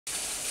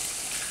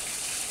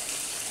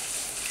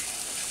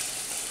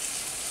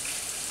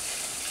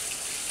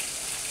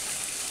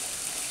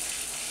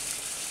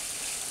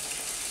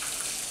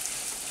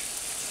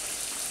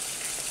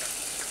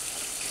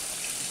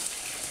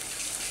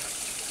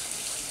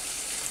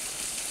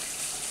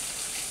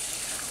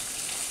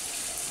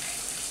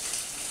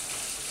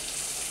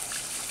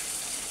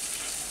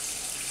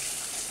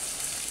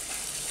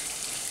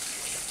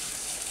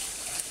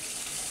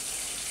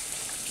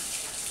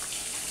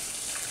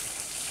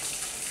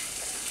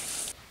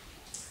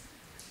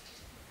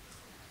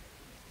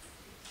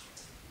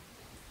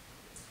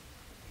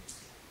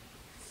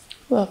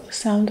Love the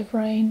sound of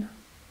rain.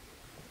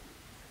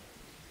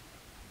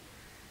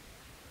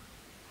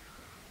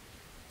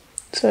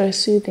 It's very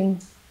soothing.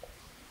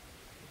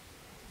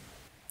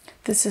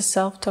 This is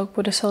Self-Talk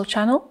with a Soul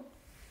channel.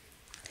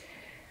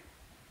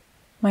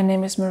 My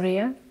name is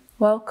Maria.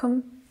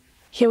 Welcome.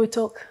 Here we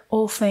talk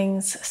all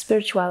things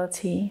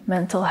spirituality,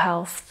 mental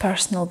health,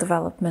 personal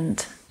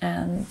development,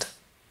 and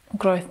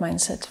growth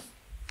mindset.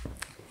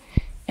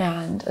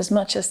 And as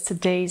much as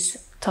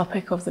today's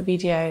topic of the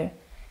video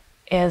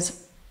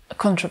is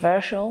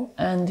controversial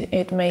and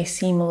it may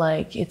seem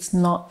like it's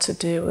not to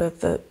do with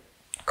the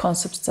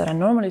concepts that I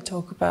normally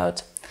talk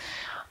about,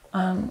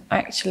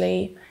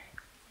 actually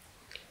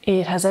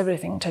it has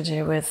everything to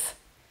do with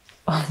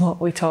what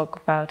we talk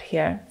about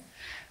here.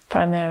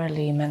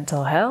 Primarily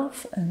mental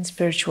health and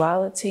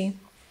spirituality,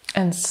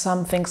 and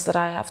some things that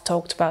I have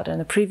talked about in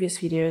the previous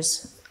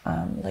videos,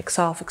 like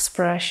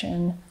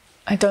self-expression.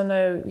 I don't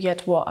know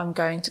yet what I'm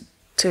going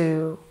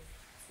to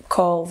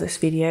call this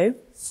video.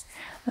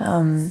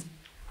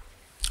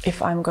 If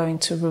I'm going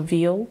to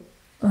reveal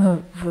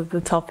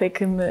the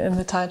topic in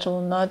the title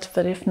or not,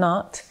 but if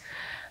not,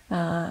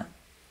 the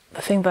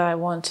thing that I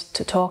want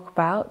to talk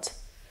about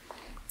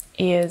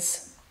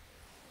is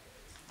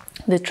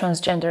the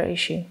transgender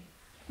issue.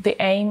 The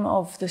aim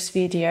of this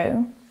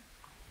video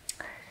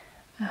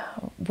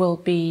will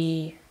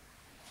be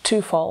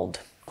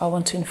twofold. I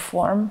want to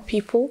inform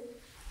people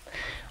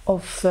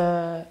of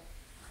the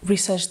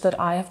research that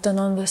I have done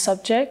on the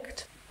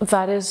subject.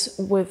 That is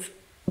with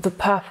the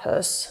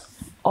purpose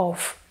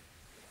of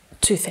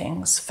two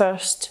things.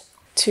 First,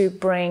 to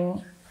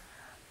bring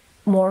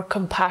more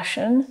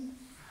compassion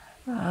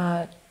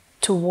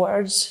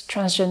towards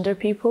transgender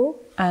people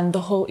and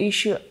the whole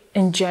issue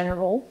in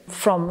general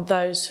from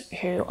those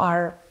who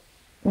are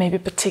maybe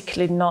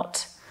particularly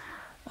not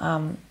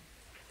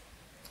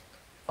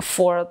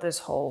for this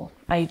whole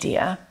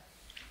idea,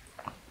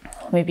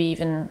 maybe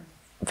even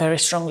very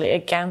strongly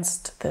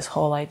against this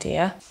whole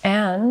idea.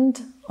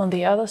 And on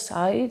the other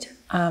side,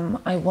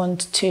 I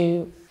want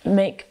to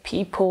make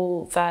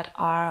people that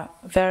are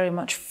very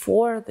much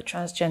for the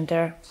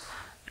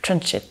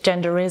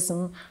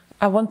transgenderism,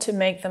 I want to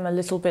make them a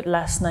little bit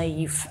less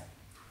naive.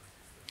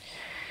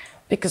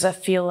 Because I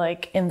feel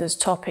like in this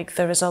topic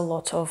there is a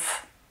lot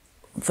of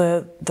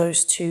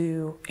those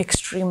two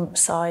extreme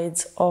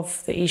sides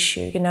of the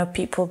issue. You know,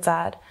 people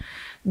that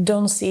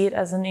don't see it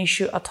as an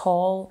issue at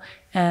all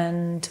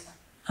and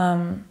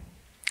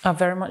are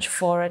very much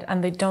for it,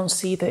 and they don't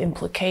see the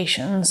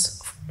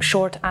implications,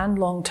 short and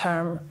long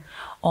term,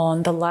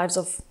 on the lives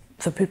of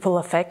the people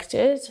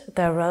affected,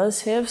 their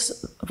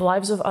relatives, the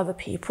lives of other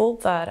people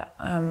that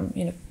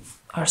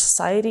our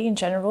society in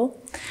general.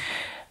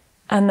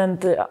 And then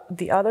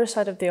the other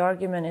side of the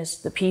argument is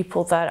the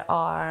people that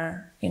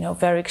are,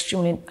 very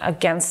extremely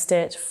against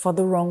it for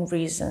the wrong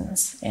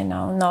reasons,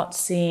 not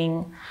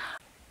seeing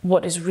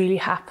what is really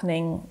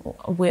happening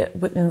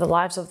within the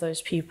lives of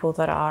those people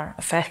that are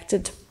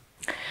affected,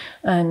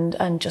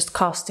 and just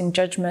casting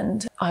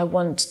judgment. I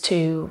want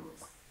to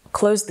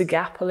close the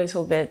gap a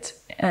little bit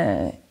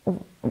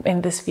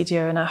in this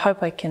video, and I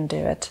hope I can do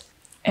it.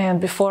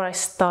 And before I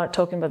start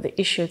talking about the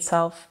issue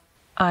itself,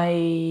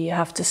 I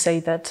have to say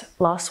that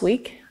last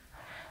week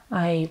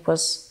I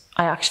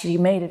actually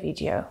made a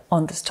video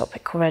on this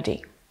topic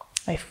already.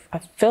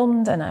 I've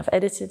filmed and I've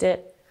edited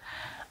it,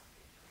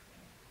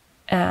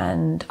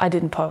 and I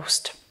didn't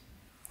post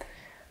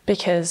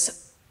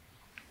because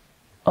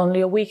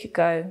only a week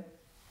ago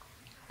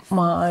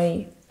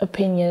my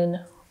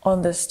opinion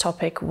on this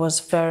topic was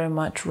very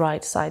much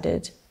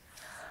right-sided,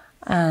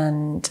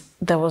 and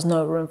there was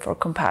no room for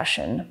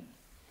compassion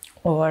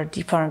or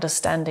deeper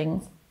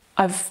understanding.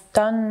 I've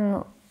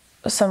done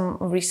some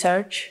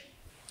research,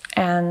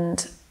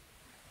 and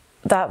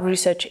that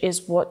research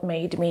is what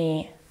made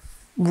me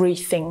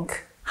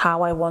rethink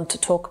how I want to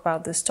talk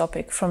about this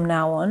topic from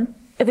now on.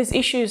 This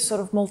issue is sort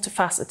of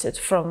multifaceted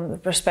from the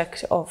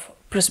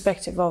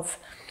perspective of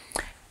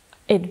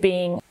it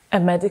being a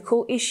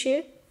medical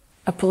issue,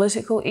 a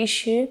political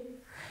issue,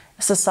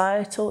 a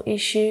societal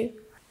issue,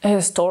 a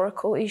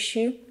historical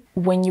issue.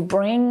 When you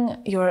bring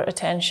your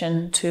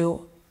attention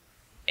to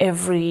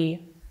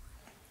every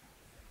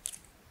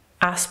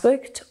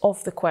aspect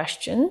of the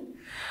question,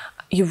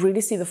 you really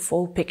see the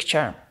full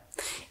picture.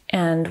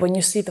 And when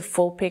you see the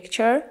full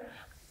picture,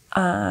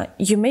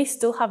 you may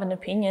still have an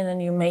opinion and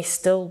you may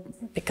still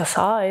pick a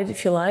side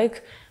if you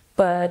like,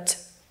 but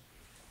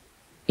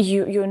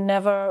you're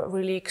never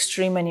really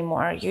extreme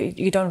anymore.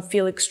 You don't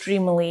feel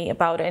extremely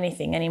about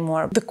anything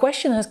anymore. The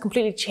question has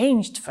completely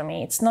changed for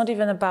me. It's not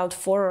even about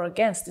for or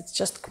against, it's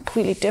just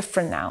completely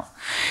different now.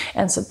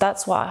 And so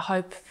that's what I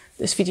hope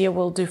this video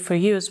will do for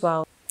you as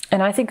well.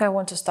 And I think I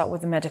want to start with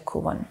the medical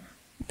one,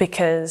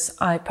 because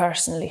I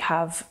personally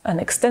have an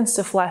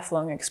extensive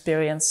lifelong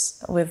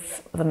experience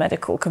with the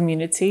medical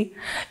community,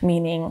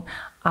 meaning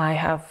I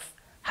have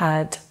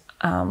had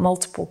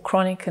multiple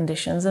chronic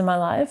conditions in my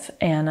life,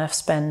 and I've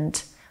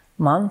spent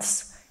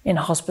months in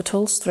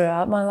hospitals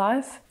throughout my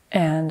life,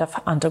 and I've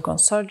undergone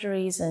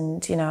surgeries,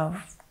 and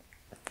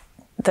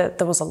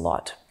there was a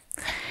lot.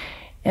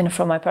 And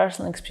from my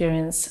personal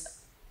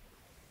experience,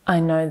 I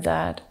know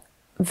that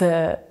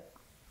the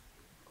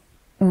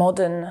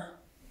modern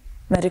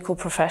medical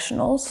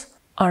professionals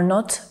are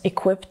not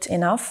equipped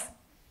enough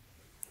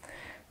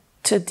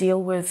to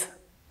deal with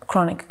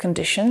chronic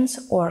conditions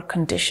or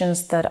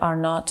conditions that are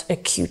not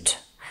acute,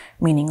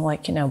 meaning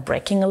like,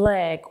 breaking a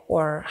leg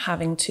or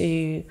having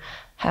to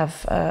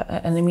have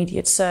an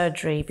immediate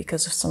surgery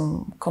because of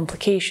some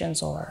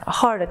complications or a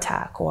heart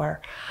attack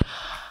or,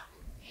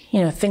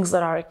 things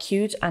that are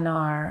acute and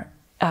are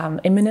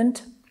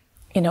imminent.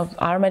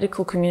 Our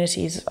medical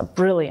communities are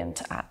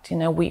brilliant at,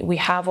 we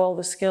have all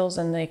the skills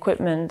and the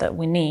equipment that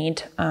we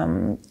need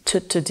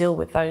to deal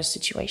with those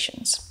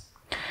situations.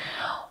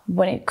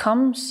 When it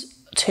comes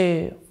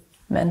to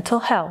mental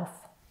health,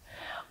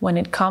 when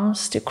it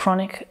comes to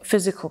chronic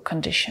physical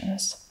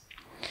conditions,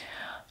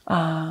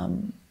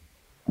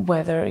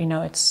 whether,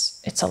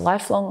 it's a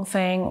lifelong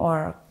thing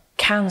or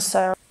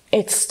cancer,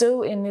 it's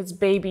still in its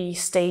baby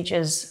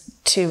stages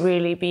to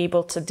really be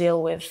able to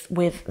deal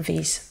with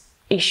these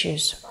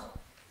issues.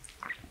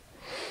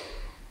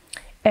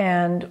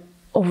 And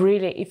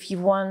really, if you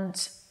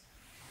want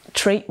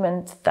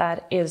treatment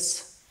that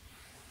is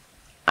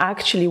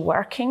actually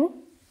working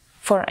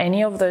for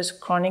any of those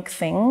chronic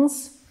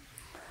things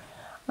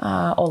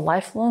or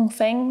lifelong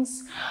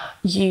things,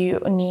 you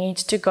need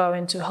to go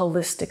into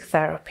holistic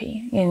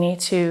therapy. You need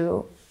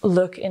to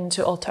look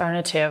into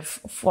alternative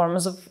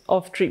forms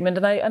of treatment.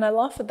 And I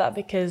laugh at that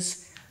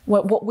because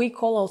what we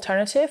call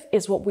alternative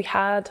is what we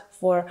had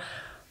for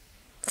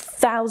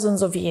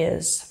thousands of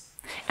years.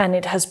 And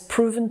it has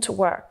proven to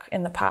work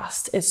in the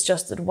past. It's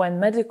just that when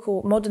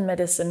modern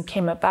medicine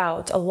came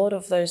about, a lot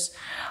of those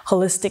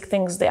holistic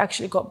things, they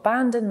actually got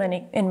banned in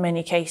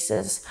many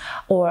cases,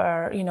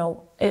 or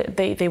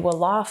they were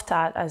laughed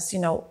at as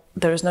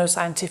there is no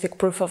scientific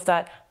proof of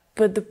that.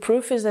 But the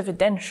proof is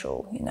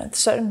evidential.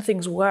 Certain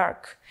things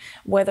work,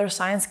 whether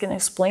science can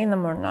explain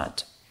them or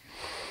not.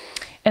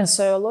 And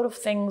so a lot of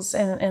things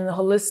in the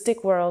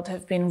holistic world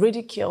have been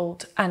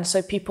ridiculed, and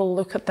so people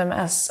look at them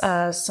as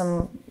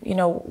some,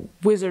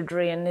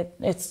 wizardry, and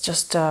it's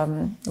just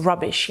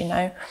rubbish,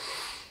 The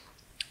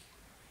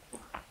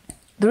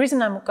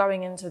reason I'm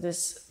going into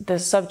this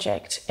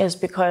subject is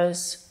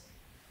because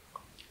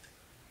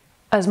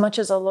as much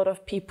as a lot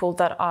of people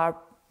that are,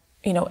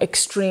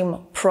 extreme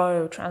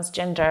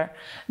pro-transgender,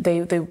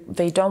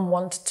 they don't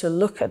want to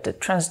look at the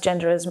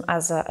transgenderism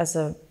as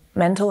a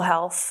mental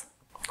health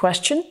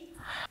question.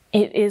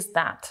 It is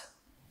that.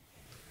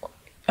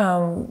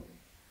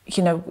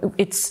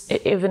 It's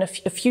even a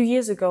few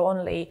years ago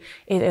only,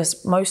 it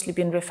has mostly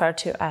been referred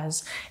to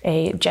as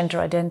a gender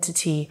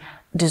identity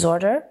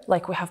disorder,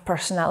 like we have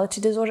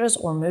personality disorders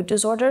or mood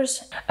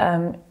disorders.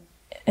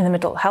 In the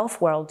mental health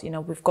world,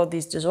 we've got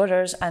these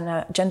disorders,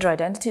 and gender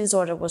identity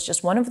disorder was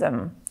just one of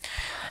them.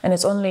 And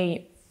it's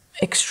only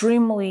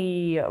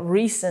extremely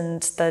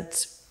recent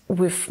that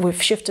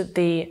we've shifted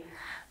the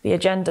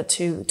agenda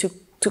to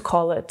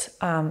call it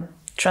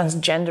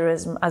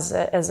transgenderism as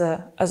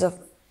a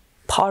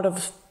part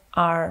of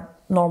our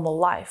normal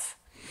life.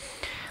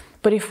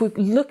 But if we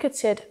look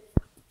at it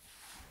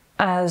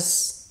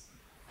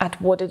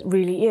at what it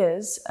really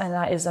is, and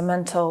that is a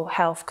mental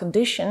health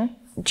condition,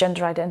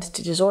 gender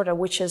identity disorder,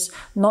 which is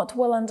not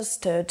well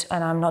understood,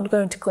 and I'm not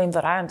going to claim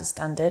that I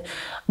understand it.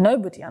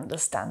 Nobody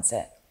understands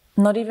it.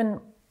 Not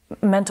even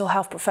mental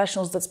health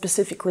professionals that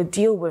specifically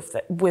deal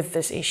with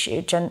this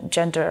issue,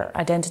 gender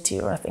identity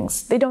or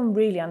things. They don't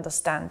really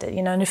understand it,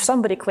 And if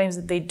somebody claims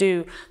that they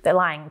do, they're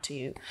lying to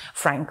you,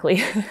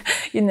 frankly.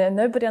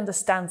 Nobody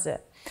understands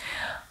it.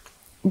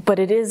 But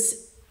it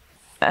is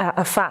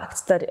a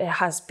fact that it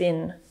has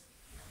been,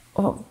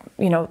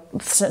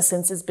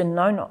 since it's been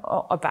known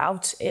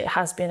about, it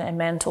has been a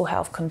mental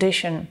health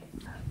condition.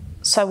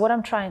 So what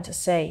I'm trying to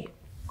say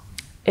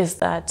is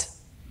that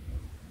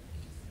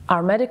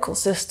our medical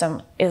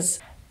system is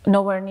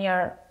nowhere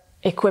near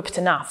equipped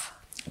enough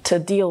to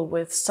deal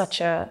with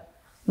such a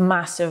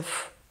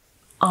massive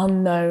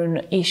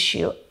unknown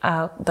issue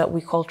that we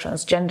call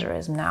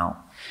transgenderism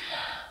now.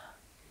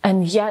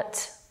 And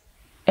yet,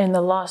 in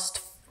the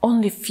last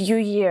only few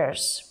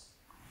years,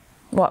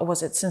 what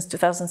was it, since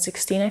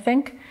 2016, I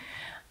think,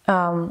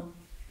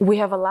 we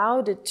have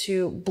allowed it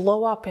to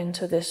blow up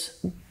into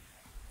this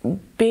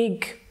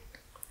big,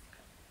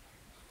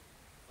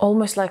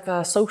 almost like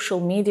a social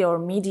media or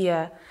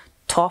media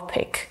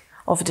topic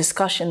of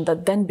discussion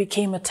that then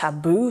became a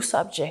taboo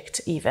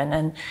subject even.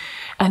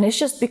 And it's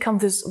just become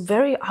this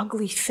very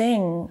ugly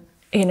thing,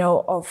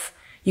 of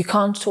you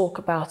can't talk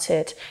about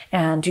it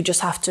and you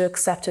just have to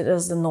accept it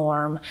as the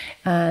norm.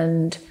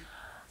 And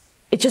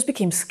it just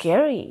became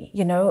scary,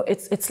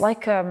 it's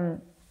like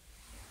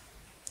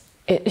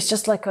it's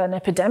just like an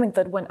epidemic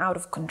that went out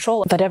of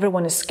control, that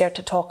everyone is scared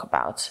to talk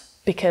about.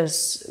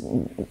 Because,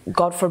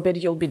 God forbid,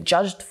 you'll be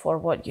judged for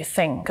what you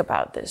think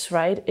about this,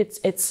 right?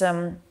 It's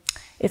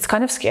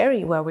kind of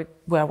scary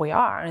where we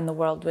are in the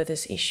world with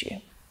this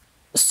issue.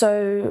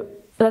 So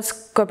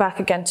let's go back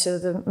again to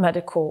the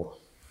medical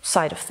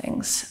side of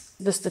things.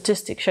 The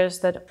statistic shows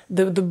that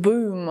the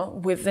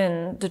boom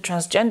within the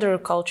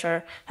transgender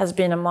culture has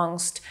been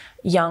amongst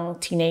young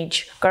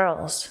teenage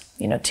girls,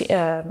 you know,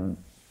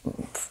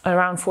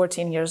 around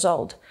 14 years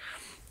old.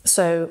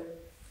 So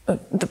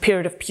the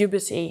period of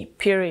puberty,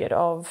 period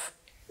of,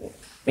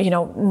 you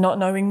know, not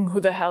knowing who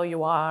the hell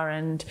you are,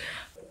 and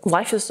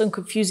life is so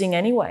confusing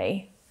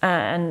anyway.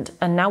 And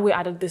now we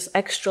added this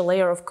extra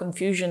layer of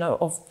confusion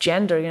of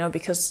gender, you know,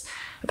 because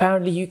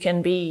apparently you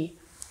can be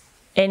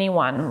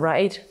anyone,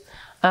 right?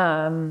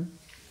 And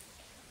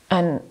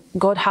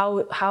God,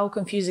 how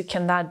confusing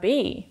can that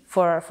be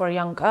for a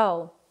young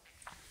girl?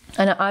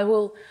 And I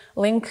will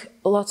link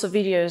lots of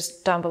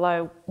videos down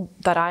below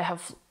that I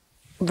have,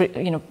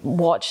 you know,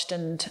 watched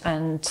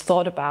and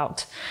thought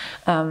about,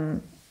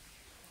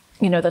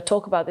 you know, that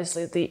talk about this,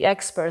 the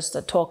experts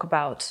that talk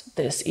about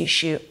this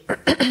issue.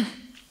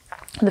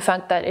 The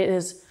fact that it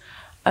is,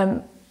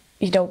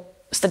 you know,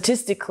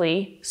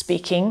 statistically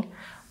speaking,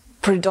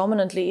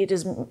 predominantly it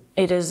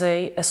is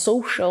a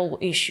social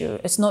issue.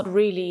 It's not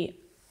really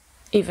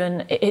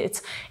even,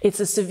 it's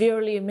a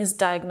severely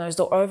misdiagnosed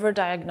or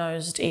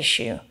overdiagnosed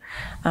issue,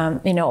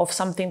 you know, of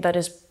something that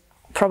is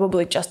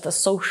probably just a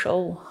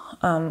social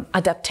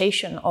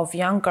adaptation of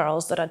young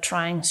girls that are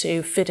trying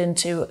to fit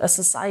into a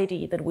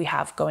society that we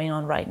have going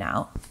on right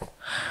now.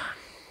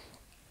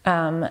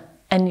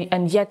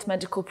 And yet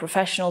medical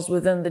professionals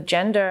within the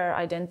gender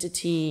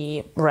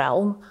identity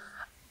realm,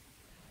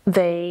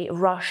 they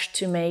rush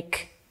to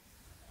make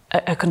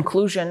a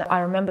conclusion. I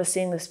remember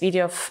seeing this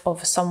video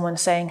of someone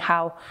saying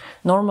how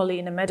normally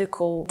in a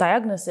medical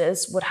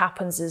diagnosis, what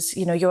happens is,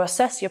 you know, you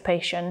assess your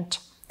patient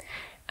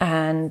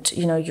and,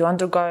 you know, you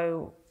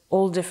undergo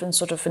all different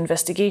sort of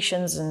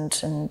investigations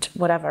and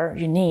whatever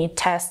you need,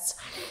 tests,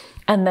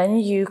 and then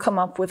you come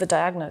up with a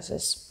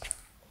diagnosis,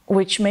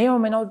 which may or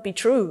may not be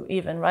true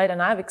even, right?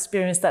 And I've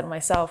experienced that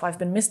myself. I've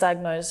been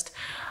misdiagnosed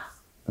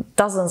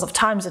dozens of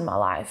times in my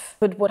life.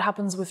 But what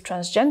happens with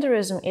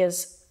transgenderism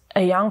is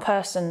a young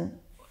person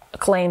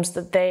claims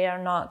that they are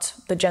not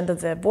the gender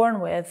they're born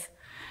with.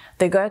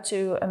 They go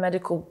to a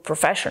medical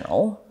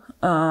professional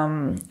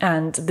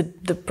and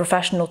the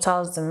professional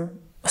tells them,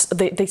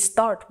 they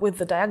start with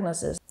the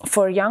diagnosis.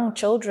 For young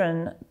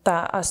children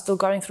that are still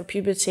going through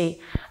puberty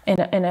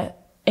in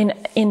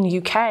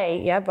UK,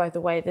 yeah, by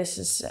the way, this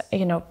is,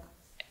 you know,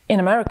 in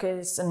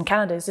America and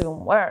Canada is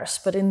even worse,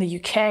 but in the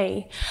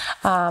UK,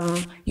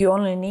 you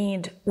only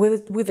need,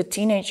 with a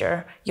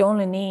teenager, you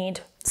only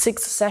need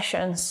 6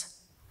 sessions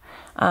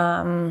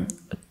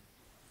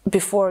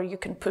before you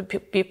can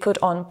be put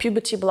on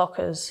puberty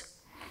blockers.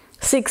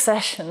 6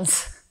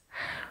 sessions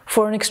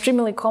for an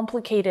extremely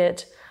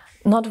complicated,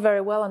 not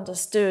very well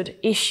understood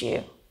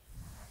issue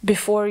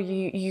before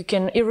you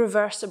can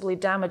irreversibly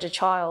damage a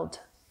child.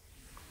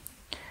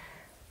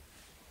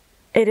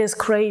 It is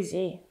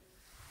crazy.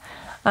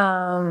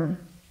 And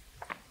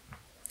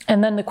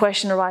then the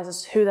question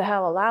arises, who the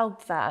hell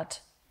allowed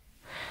that?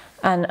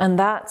 And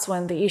that's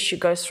when the issue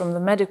goes from the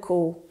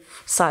medical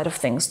side of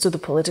things to the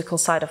political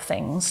side of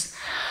things,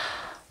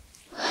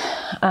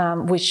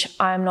 which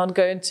I'm not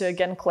going to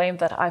again claim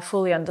that I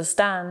fully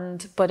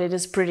understand, but it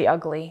is pretty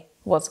ugly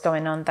what's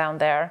going on down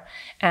there.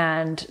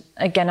 And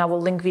again, I will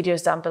link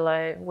videos down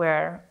below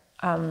where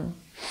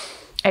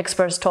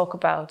experts talk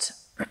about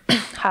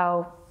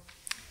how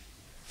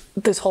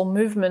this whole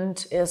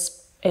movement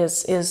is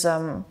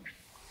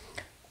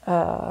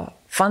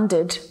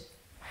funded,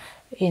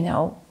 you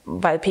know,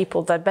 by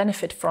people that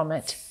benefit from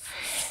it.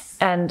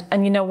 And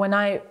you know, when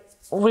I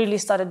really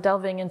started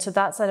delving into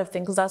that side of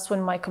things, that's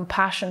when my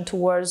compassion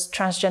towards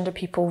transgender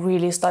people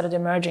really started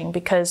emerging,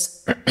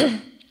 because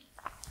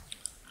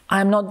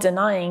I'm not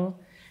denying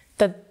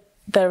that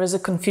there is a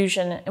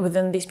confusion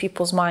within these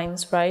people's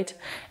minds, right?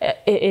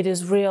 It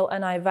is real,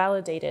 and I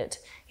validate it.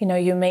 You know,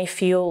 you may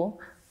feel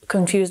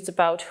confused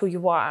about who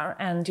you are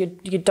and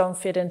you don't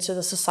fit into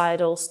the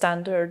societal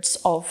standards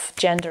of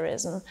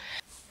genderism.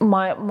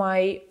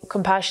 My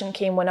compassion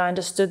came when I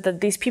understood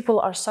that these people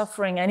are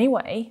suffering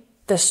anyway.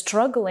 They're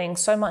struggling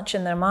so much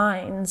in their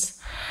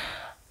minds,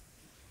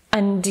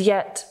 and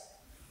yet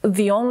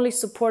the only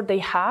support they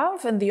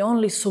have and the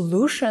only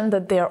solution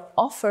that they're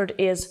offered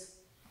is,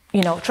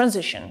 you know,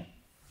 transition.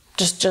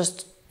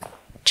 Just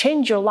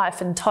change your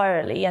life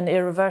entirely and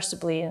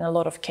irreversibly in a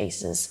lot of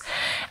cases,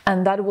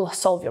 and that will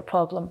solve your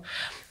problem.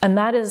 And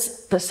that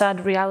is the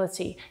sad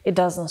reality. It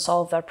doesn't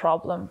solve their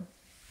problem,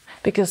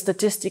 because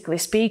statistically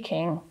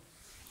speaking,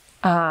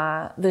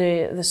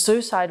 the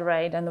suicide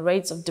rate and the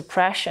rates of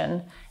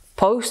depression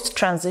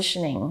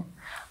post-transitioning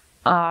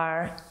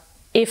are,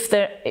 if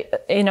they're,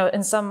 you know,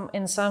 in some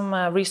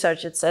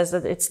research it says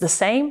that it's the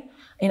same.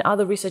 In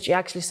other research it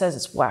actually says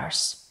it's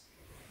worse.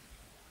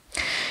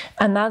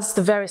 And that's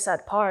the very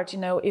sad part. You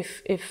know,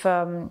 if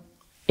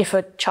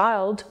a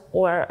child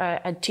or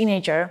a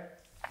teenager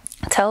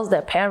tells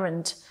their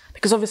parent,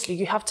 because obviously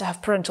you have to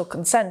have parental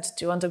consent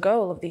to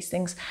undergo all of these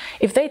things,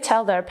 if they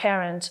tell their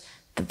parent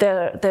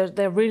that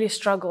they're really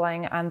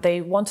struggling and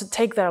they want to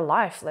take their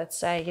life, let's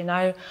say, you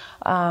know,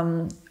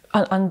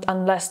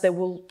 unless they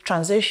will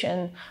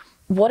transition,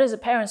 what is a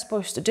parent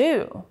supposed to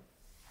do?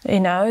 You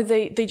know,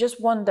 they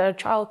just want their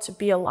child to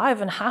be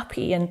alive and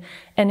happy. And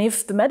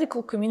if the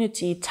medical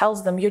community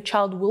tells them your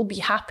child will be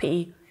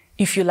happy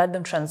if you let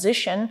them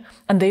transition,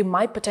 and they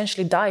might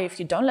potentially die if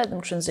you don't let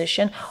them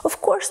transition, of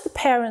course the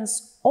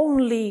parents'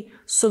 only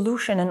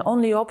solution and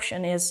only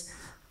option is,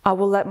 I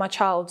will let my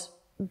child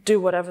do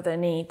whatever they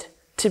need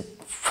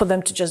for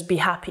them to just be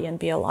happy and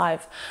be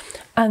alive.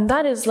 And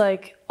that is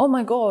like, oh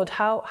my God,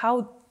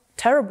 how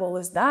terrible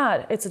is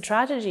that? It's a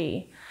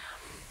tragedy.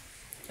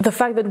 The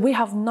fact that we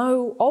have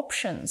no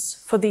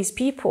options for these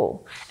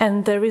people.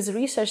 And there is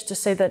research to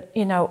say that,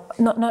 you know,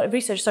 not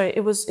research, sorry,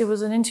 it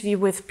was an interview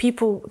with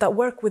people that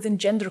work within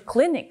gender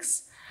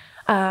clinics,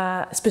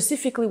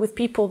 specifically with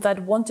people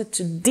that wanted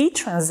to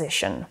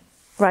detransition,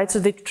 right? So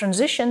they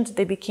transitioned,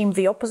 they became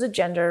the opposite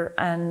gender,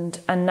 and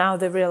now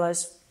they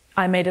realize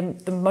I made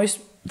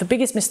the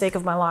biggest mistake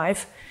of my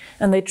life,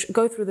 and they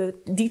go through the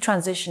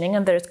detransitioning,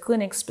 and there's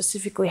clinics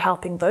specifically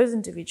helping those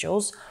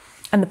individuals,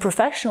 and the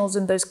professionals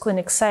in those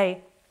clinics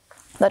say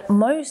that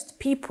most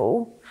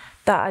people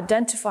that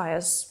identify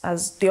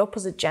as the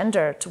opposite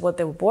gender to what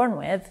they were born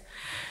with,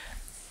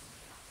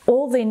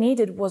 all they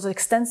needed was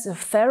extensive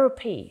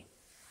therapy.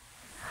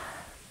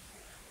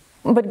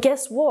 But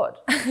guess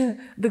what?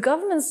 The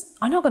governments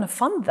are not going to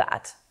fund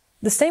that.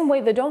 The same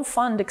way they don't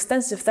fund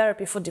extensive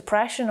therapy for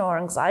depression or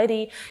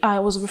anxiety. I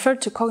was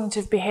referred to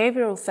cognitive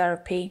behavioral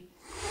therapy.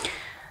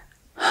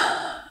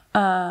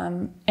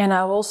 And I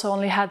also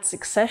only had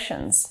 6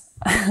 sessions.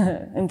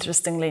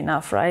 Interestingly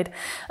enough, right?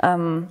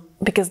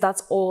 Because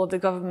that's all the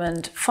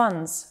government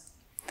funds.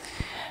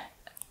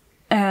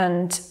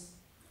 And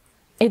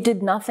it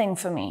did nothing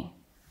for me.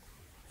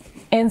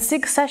 In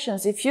 6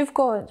 sessions, if you've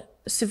got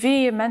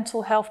severe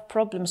mental health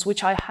problems,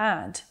 which I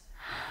had,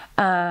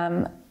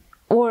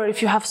 or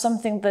if you have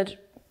something that,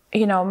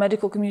 you know,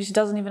 medical community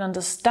doesn't even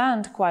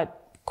understand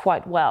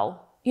quite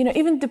well, you know,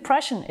 even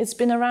depression, it's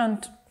been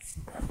around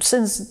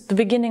since the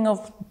beginning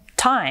of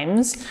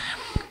times,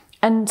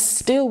 and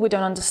still we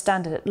don't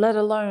understand it, let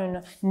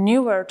alone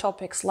newer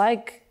topics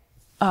like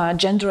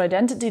gender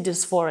identity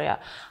dysphoria.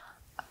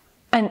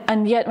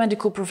 And yet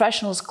medical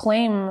professionals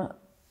claim,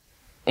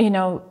 you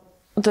know,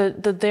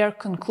 that their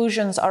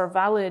conclusions are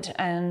valid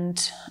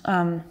and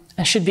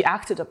should be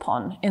acted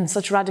upon in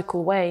such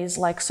radical ways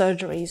like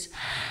surgeries.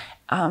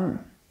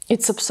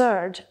 It's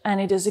absurd,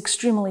 and it is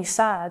extremely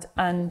sad.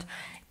 And,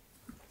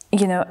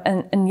 you know,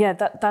 and yeah,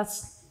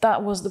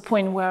 that was the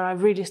point where I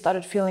really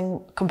started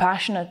feeling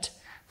compassionate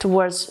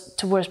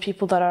towards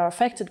people that are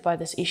affected by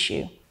this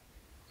issue.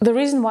 The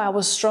reason why I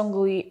was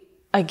strongly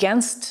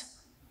against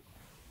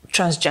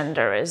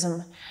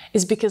transgenderism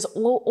is because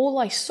all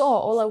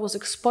I was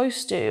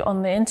exposed to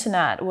on the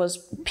internet was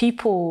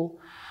people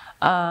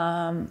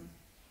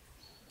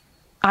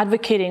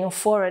advocating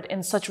for it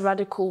in such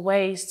radical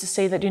ways to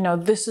say that, you know,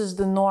 this is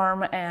the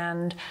norm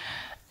and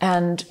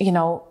you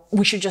know,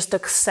 we should just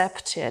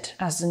accept it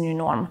as the new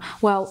norm.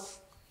 Well,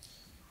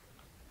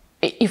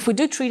 if we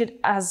do treat it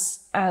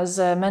as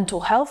a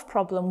mental health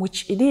problem,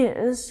 which it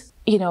is,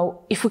 you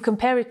know, if we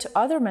compare it to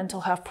other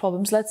mental health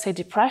problems, let's say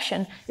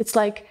depression, it's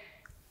like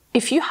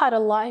if you had a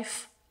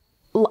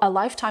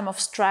lifetime of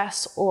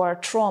stress or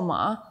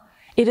trauma,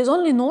 it is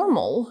only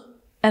normal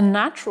and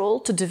natural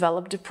to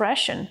develop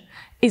depression.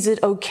 Is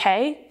it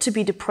okay to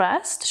be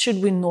depressed?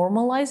 Should we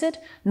normalize it?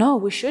 No,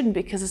 we shouldn't,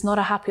 because it's not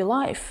a happy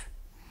life.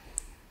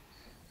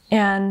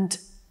 And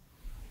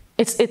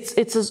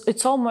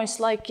it's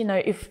almost like, you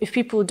know, if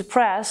people are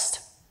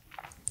depressed,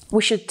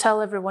 we should tell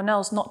everyone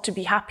else not to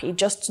be happy,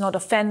 just to not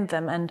offend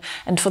them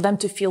and for them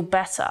to feel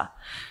better.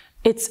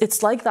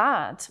 It's like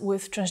that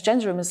with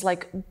transgenderism. It's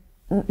like,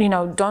 you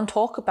know, don't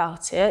talk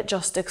about it,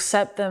 just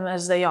accept them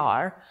as they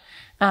are,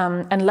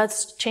 and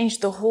let's change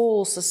the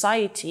whole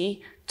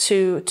society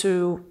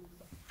to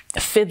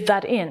fit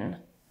that in.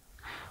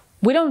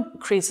 We don't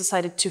create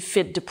society to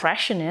fit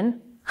depression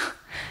in.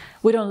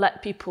 We don't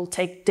let people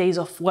take days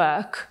off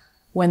work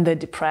when they're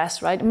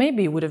depressed, right?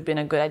 Maybe it would have been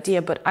a good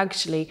idea, but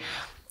actually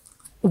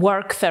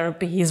work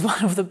therapy is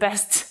one of the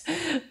best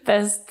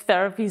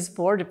therapies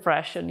for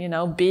depression, you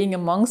know, being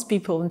amongst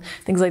people and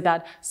things like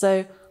that.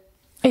 So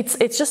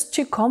it's just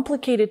too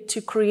complicated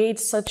to create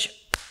such,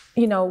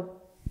 you know,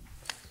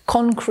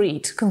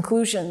 concrete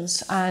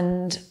conclusions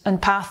and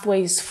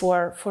pathways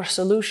for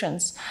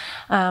solutions.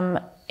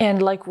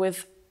 And like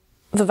with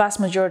the vast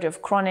majority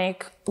of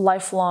chronic,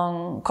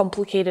 lifelong,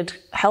 complicated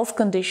health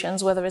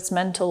conditions, whether it's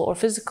mental or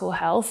physical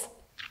health,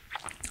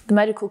 the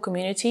medical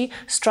community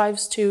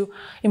strives to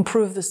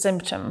improve the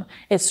symptom.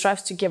 It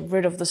strives to get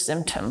rid of the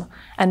symptom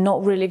and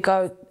not really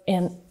go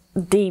in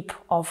deep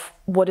of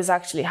what is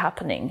actually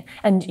happening.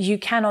 And you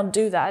cannot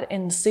do that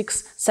in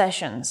 6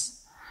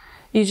 sessions.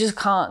 You just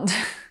can't.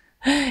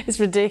 It's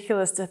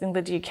ridiculous to think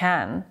that you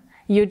can.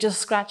 You're just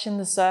scratching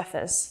the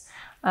surface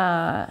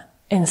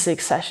in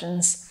 6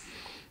 sessions.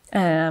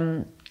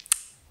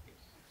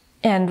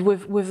 And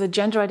with the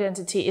gender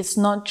identity, it's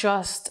not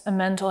just a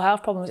mental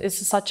health problem,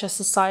 it's such a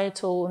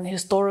societal and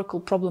historical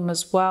problem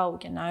as well,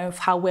 you know, of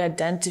how we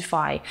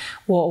identify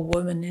what a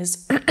woman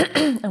is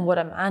and what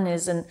a man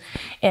is, and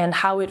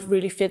how it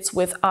really fits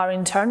with our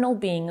internal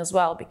being as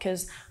well,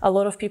 because a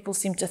lot of people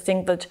seem to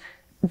think that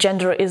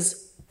gender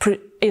is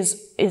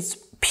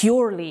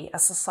purely a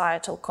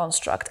societal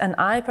construct, and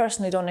I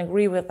personally don't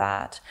agree with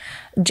that.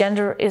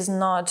 Gender is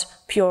not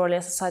purely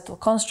a societal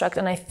construct,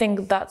 and I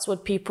think that's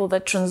what people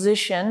that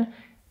transition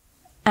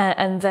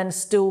and then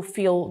still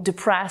feel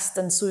depressed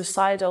and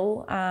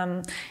suicidal,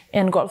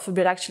 and God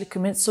forbid actually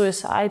commit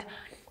suicide,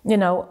 you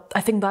know,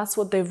 I think that's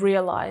what they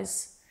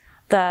realize,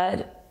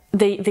 that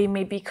they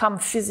may become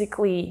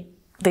physically,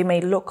 they may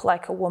look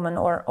like a woman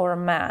or a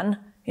man,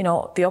 you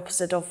know, the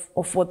opposite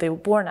of what they were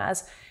born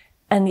as,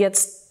 and yet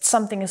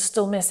something is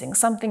still missing,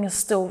 something is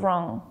still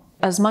wrong.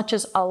 As much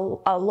as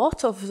a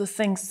lot of the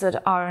things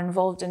that are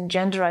involved in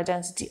gender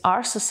identity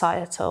are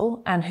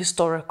societal and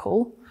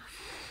historical,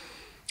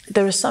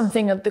 there is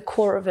something at the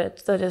core of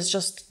it that is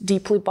just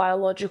deeply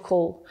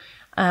biological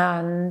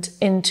and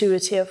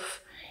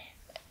intuitive,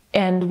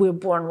 and we're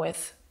born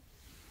with.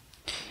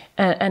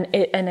 And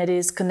it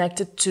is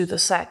connected to the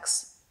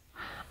sex.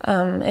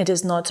 It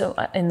is not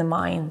in the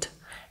mind.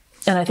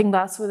 And I think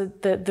that's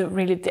what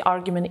really the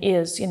argument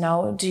is, you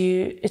know,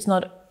 it's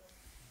not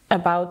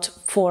about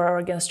for or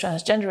against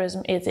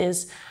transgenderism, it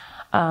is,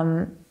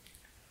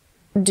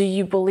 do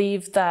you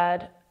believe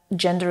that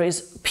gender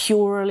is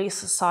purely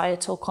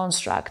societal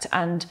construct,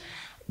 and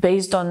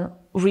based on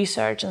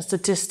research and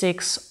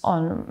statistics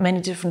on many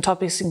different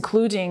topics,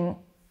 including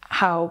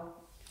how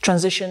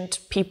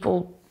transitioned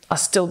people are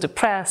still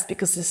depressed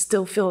because they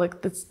still feel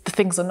like the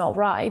things are not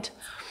right,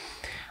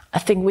 I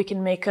think we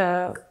can make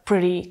a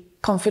pretty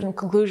confident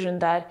conclusion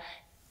that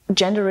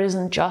gender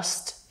isn't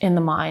just in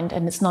the mind,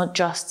 and it's not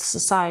just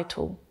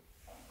societal.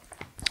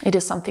 It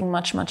is something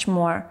much, much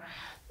more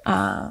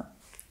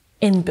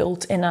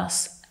inbuilt in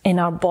us, in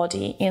our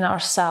body, in our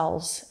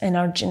cells, in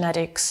our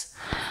genetics.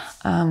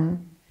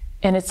 And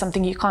it's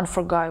something you can't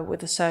forgo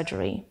with the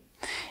surgery.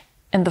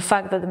 And the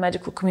fact that the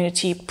medical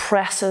community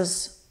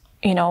presses,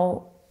 you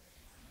know,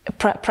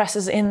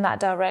 presses in that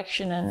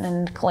direction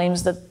and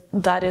claims that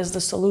that is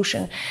the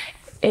solution,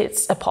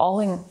 it's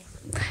appalling.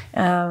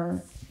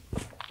 I'm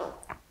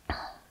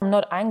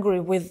not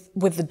angry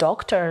with the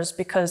doctors,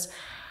 because,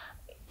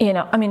 you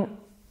know, I mean,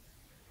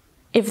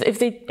 if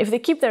they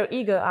keep their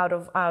ego out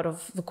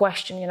of the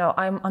question, you know,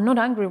 I'm not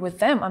angry with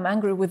them. I'm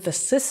angry with the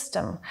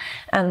system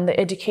and the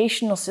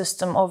educational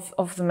system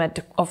of the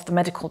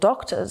medical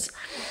doctors,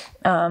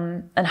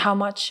 and how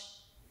much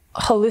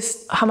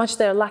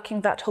they're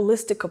lacking that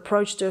holistic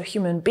approach to a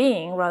human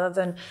being, rather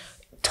than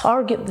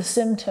target the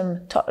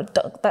symptom,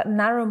 that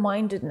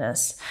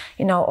narrow-mindedness,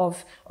 you know,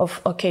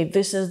 of okay,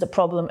 this is the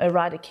problem,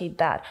 eradicate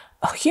that.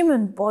 A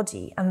human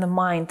body and the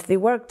mind, they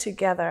work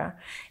together,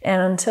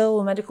 and until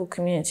the medical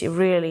community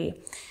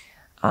really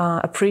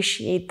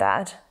appreciate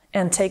that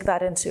and take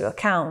that into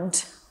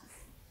account,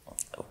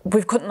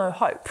 we've got no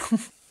hope.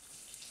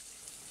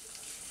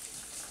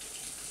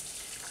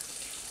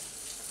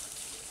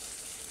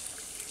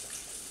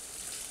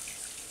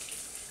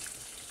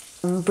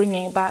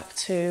 Bringing it back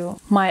to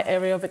my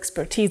area of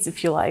expertise,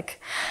 if you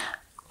like,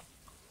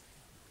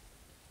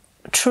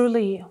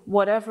 truly,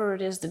 whatever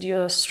it is that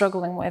you're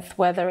struggling with,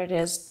 whether it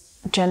is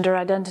gender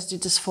identity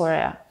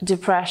dysphoria,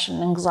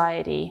 depression,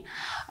 anxiety,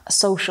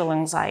 social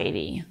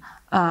anxiety,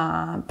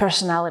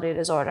 personality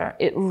disorder,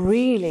 it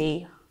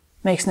really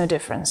makes no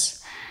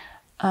difference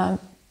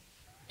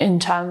in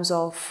terms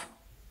of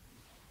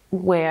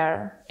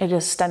where it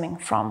is stemming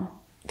from.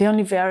 The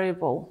only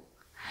variable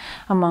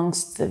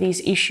amongst these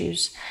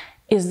issues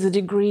is the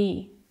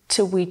degree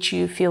to which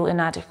you feel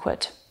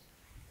inadequate.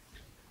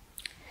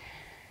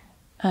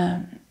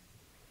 If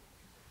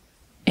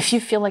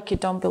you feel like you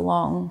don't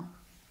belong,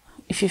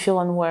 if you feel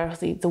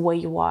unworthy the way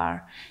you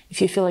are,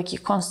 if you feel like you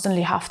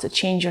constantly have to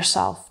change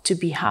yourself to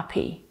be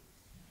happy,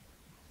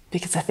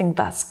 because I think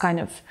that's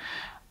kind of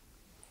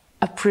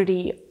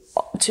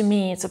to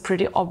me, it's a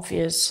pretty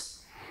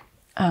obvious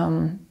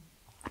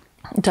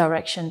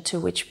direction to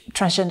which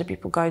transgender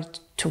people go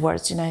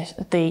towards. You know,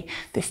 they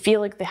feel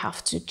like they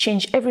have to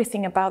change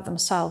everything about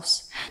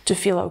themselves to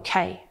feel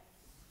okay,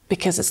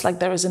 because it's like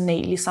there is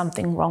innately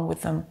something wrong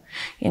with them.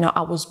 You know,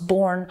 I was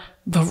born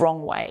the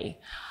wrong way.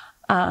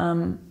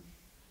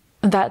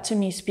 That to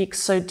me speaks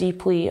so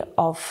deeply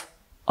of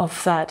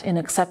that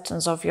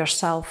inacceptance of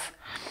yourself.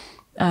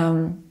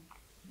 And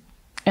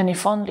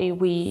if only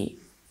we,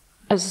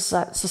 as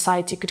a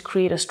society, could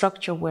create a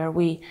structure where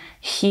we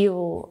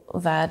heal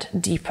that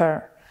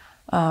deeper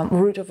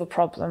root of a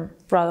problem,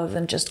 rather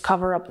than just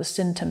cover up the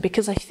symptom.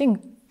 Because I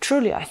think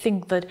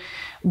that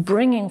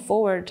bringing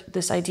forward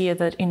this idea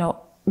that, you know,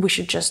 we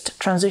should just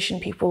transition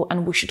people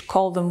and we should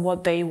call them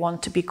what they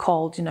want to be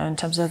called, you know, in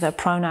terms of their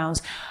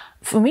pronouns,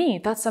 for me,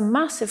 that's a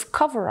massive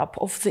cover-up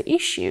of the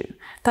issue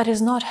that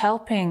is not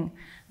helping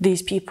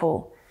these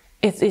people.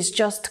 It is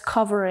just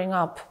covering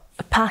up,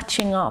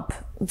 patching up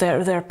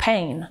their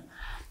pain.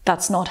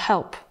 That's not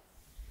help.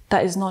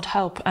 that is not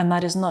help, and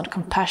that is not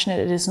compassionate,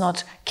 it is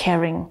not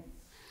caring.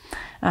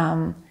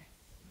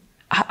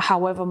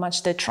 However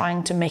much they're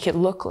trying to make it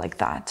look like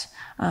that,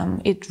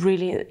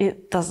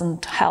 it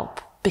doesn't help,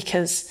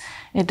 because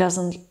it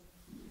doesn't,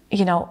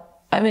 you know,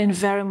 I mean,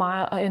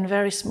 in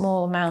very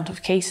small amount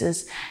of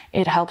cases,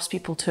 it helps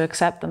people to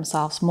accept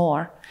themselves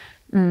more.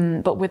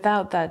 But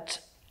without that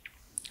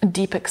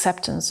deep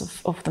acceptance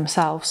of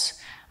themselves,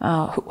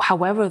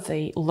 however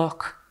they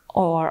look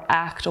or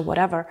act or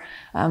whatever,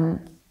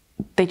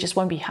 they just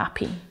won't be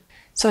happy.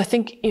 So I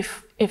think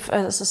if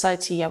as a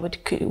society,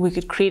 we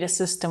could create a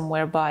system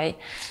whereby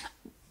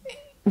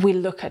we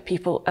look at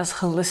people as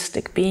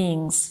holistic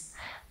beings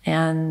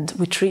and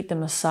we treat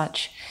them as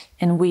such,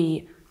 and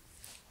we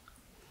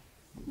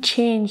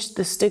change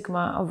the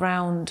stigma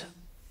around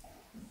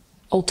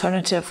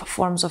alternative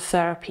forms of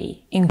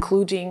therapy,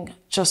 including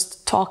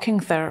just talking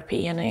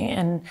therapy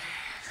and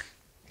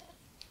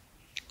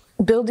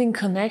building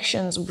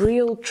connections,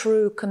 real,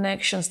 true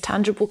connections,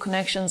 tangible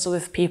connections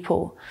with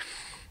people,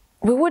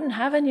 we wouldn't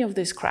have any of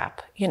this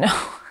crap, you know.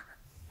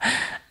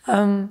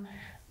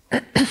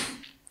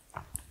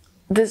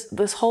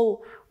 This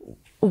whole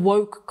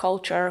woke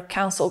culture,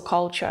 cancel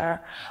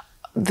culture,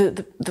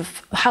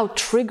 how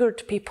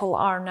triggered people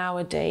are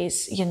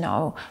nowadays, you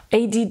know,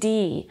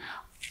 ADD,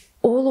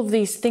 all of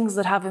these things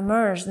that have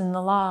emerged in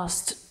the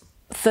last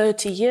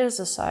 30 years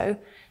or so,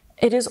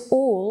 it is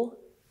all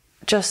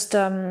just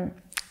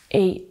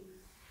a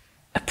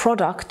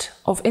product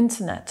of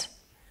internet,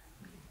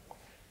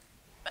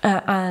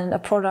 and a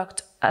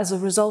product as a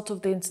result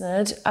of the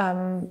internet,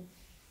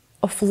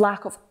 of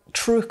lack of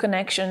true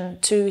connection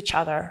to each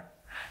other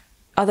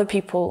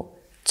people,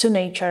 to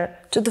nature,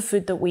 to the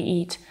food that we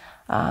eat,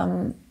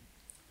 and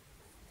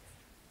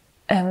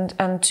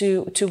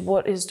to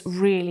what is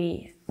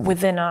really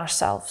within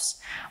ourselves.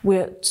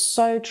 We're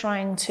so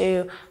trying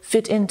to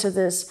fit into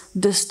this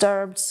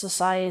disturbed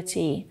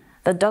society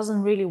that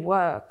doesn't really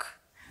work.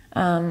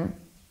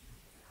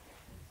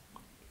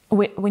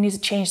 We need to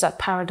change that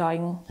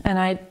paradigm, and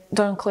I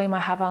don't claim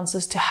I have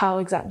answers to how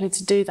exactly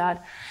to do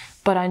that,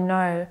 but I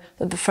know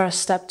that the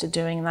first step to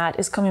doing that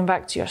is coming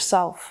back to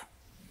yourself.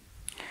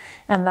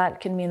 And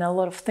that can mean a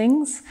lot of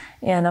things,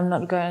 and I'm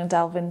not going to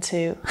delve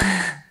into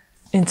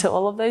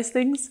all of those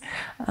things.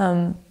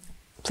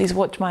 Please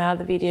watch my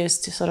other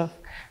videos to sort of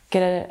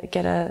get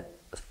a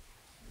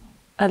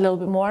little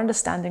bit more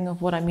understanding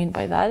of what I mean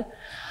by that.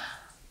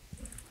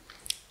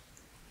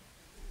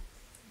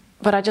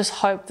 But I just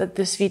hope that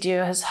this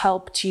video has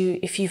helped you,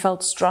 if you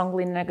felt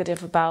strongly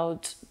negative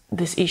about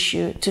this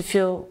issue, to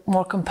feel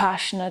more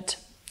compassionate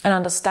and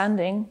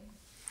understanding.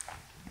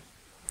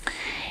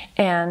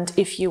 And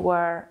if you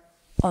were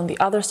on the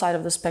other side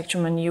of the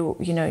spectrum and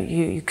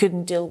you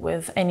couldn't deal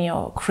with any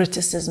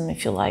criticism,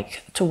 if you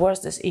like,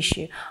 towards this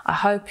issue, I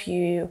hope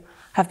you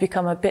have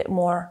become a bit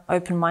more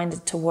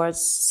open-minded towards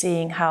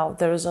seeing how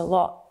there is a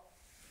lot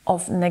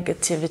of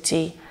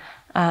negativity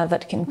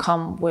that can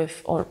come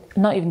with, or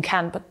not even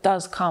can, but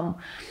does come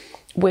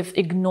with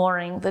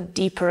ignoring the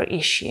deeper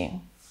issue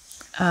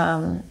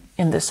in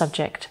this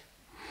subject.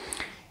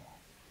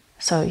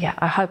 So yeah,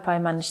 I hope I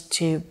managed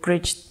to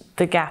bridge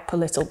the gap a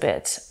little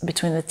bit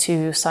between the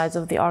two sides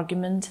of the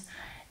argument,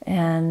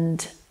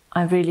 and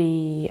I'm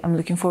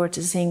looking forward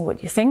to seeing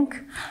what you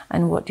think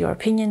and what your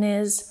opinion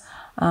is.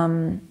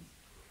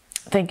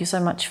 Thank you so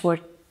much for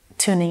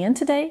tuning in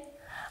today.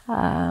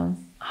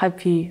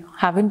 Hope you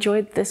have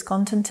enjoyed this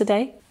content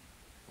today.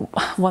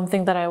 One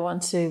thing that I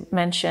want to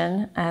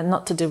mention,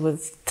 not to do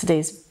with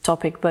today's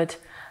topic, but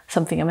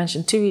something I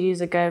mentioned 2 videos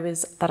ago,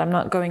 is that I'm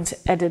not going to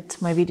edit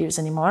my videos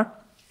anymore.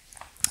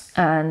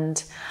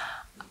 And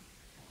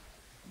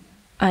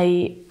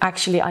I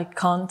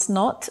can't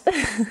not,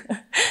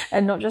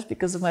 and not just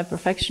because of my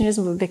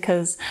perfectionism, but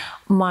because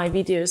my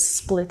videos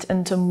split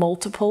into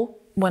multiple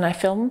when I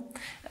film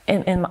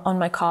on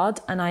my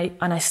card, and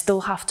I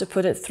still have to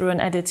put it through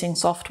an editing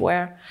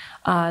software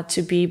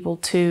to be able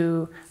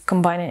to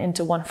combine it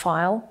into one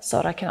file so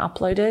that I can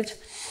upload it,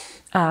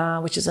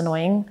 which is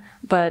annoying.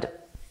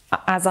 But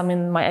as I'm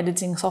in my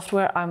editing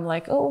software, I'm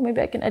like, oh, maybe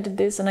I can edit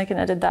this and I can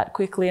edit that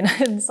quickly,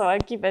 and so I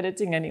keep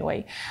editing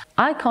anyway.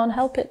 I can't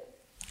help it.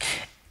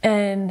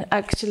 And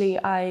actually,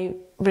 I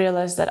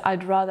realized that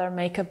I'd rather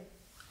make a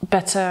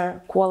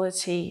better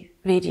quality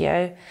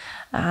video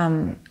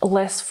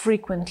less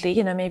frequently,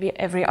 you know, maybe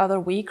every other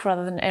week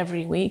rather than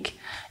every week,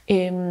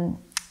 than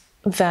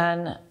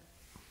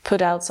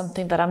put out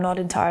something that I'm not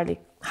entirely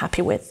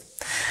happy with.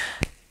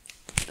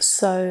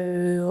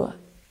 So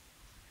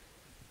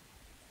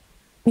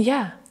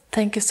yeah,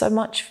 thank you so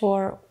much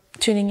for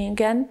tuning in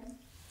again.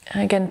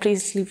 Again,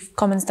 please leave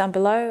comments down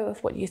below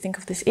of what you think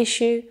of this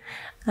issue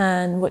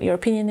and what your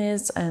opinion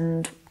is,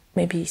 and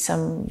maybe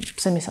send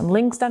me some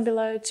links down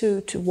below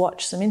to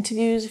watch some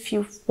interviews if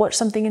you've watched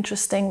something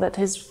interesting that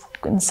is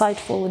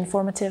insightful,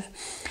 informative.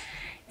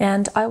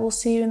 And I will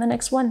see you in the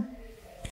next one.